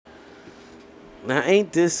Now,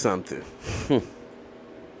 ain't this something?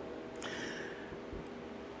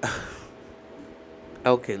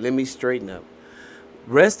 Okay, let me straighten up.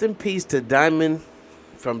 Rest in peace to Diamond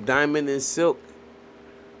from Diamond and Silk.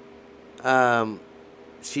 Um,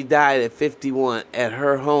 she died at 51 at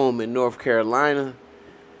her home in North Carolina.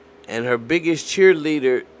 And her biggest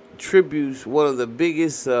cheerleader tributes, one of the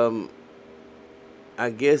biggest, I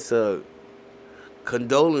guess,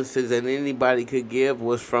 condolences that anybody could give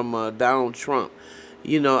was from Donald Trump.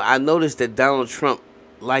 You know, I noticed that Donald Trump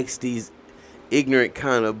likes these ignorant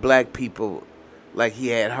kind of black people, like he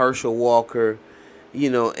had Herschel Walker, you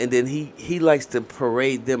know, and then he likes to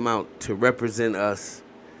parade them out to represent us,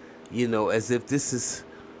 you know, as if this is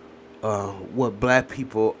what black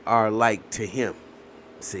people are like to him.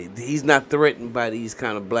 See, he's not threatened by these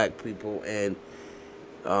kind of black people, and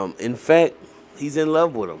in fact, he's in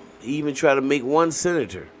love with them. He even tried to make one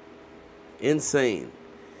senator. Insane.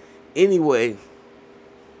 Anyway,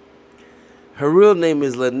 her real name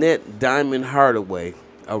is Lynette Diamond Hardaway,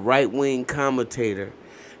 a right-wing commentator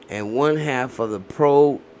and one half of the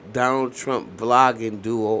pro-Donald Trump vlogging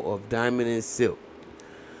duo of Diamond and Silk.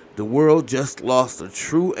 The world just lost a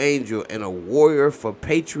true angel and a warrior for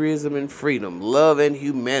patriotism and freedom, love and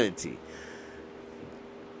humanity.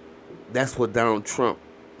 That's what Donald Trump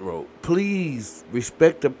wrote. Please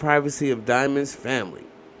respect the privacy of Diamond's family.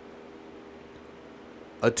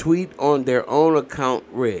 A tweet on their own account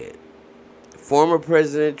read, former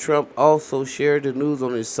President Trump also shared the news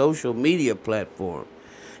on his social media platform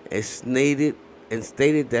and stated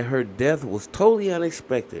that her death was totally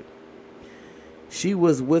unexpected. She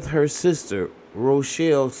was with her sister,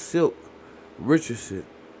 Rochelle Silk Richardson,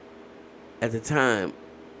 at the time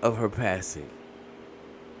of her passing.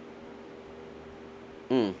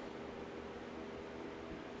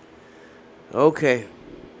 Okay.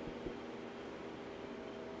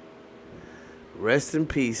 Rest in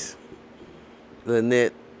peace,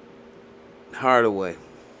 Lynette Hardaway.